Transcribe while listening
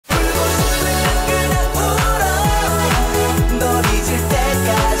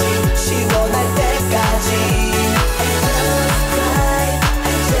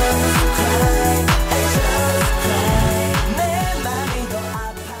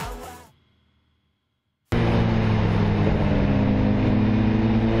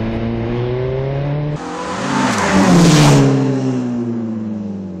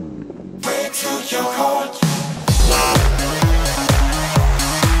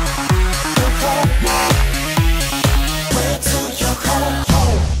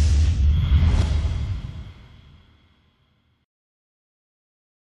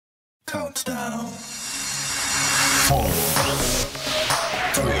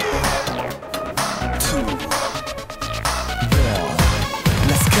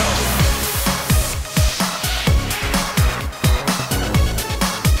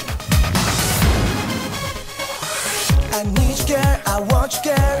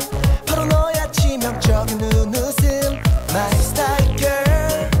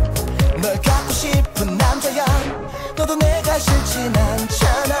하진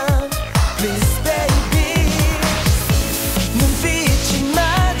않잖아. Please baby. 눈빛이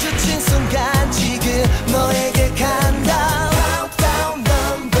마주친 순간 지금 너에게 간다. Countdown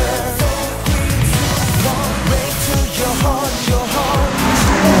number. One way to your heart, your heart.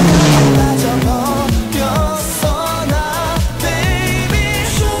 신뢰에 빠져버렸어 나 baby.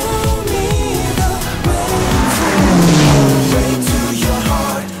 Show me the way to your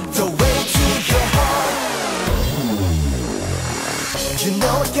heart, the way to your heart. You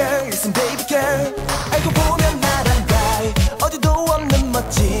know it girl, listen baby girl. 알고 보면 나란 guy, 어디도 없는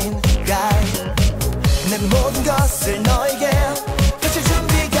멋진 guy. 내 모든 것을 너에게 바칠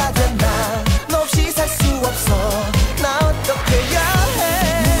준비가 된 나. 너 없이 살 수 없어. 나 어떻게 해야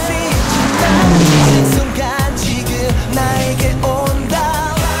해. 눈빛이 마주친 순간 지금 나에게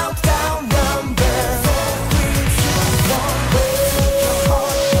온다. Countdown number. One way to your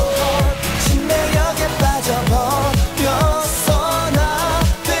heart, your heart. 신매력에 빠져버렸어 나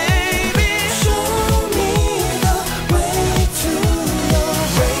baby. Show me the way to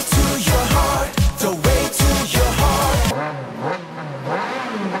your heart, the way to your heart.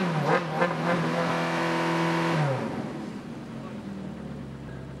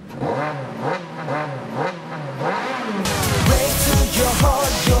 Way to your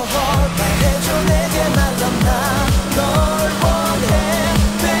heart, your heart. 말해줘 내게 말로 나널 원해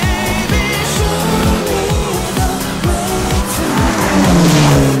baby. Show me the way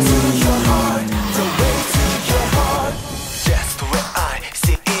to your heart, the way to your heart. That's the way I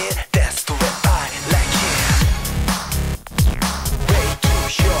see it, that's the way I like it. Way to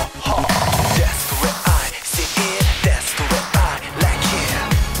your heart, that's the way I see it, that's the way I like it.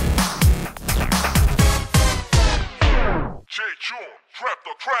 Jjun, trap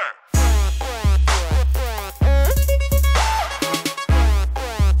the track.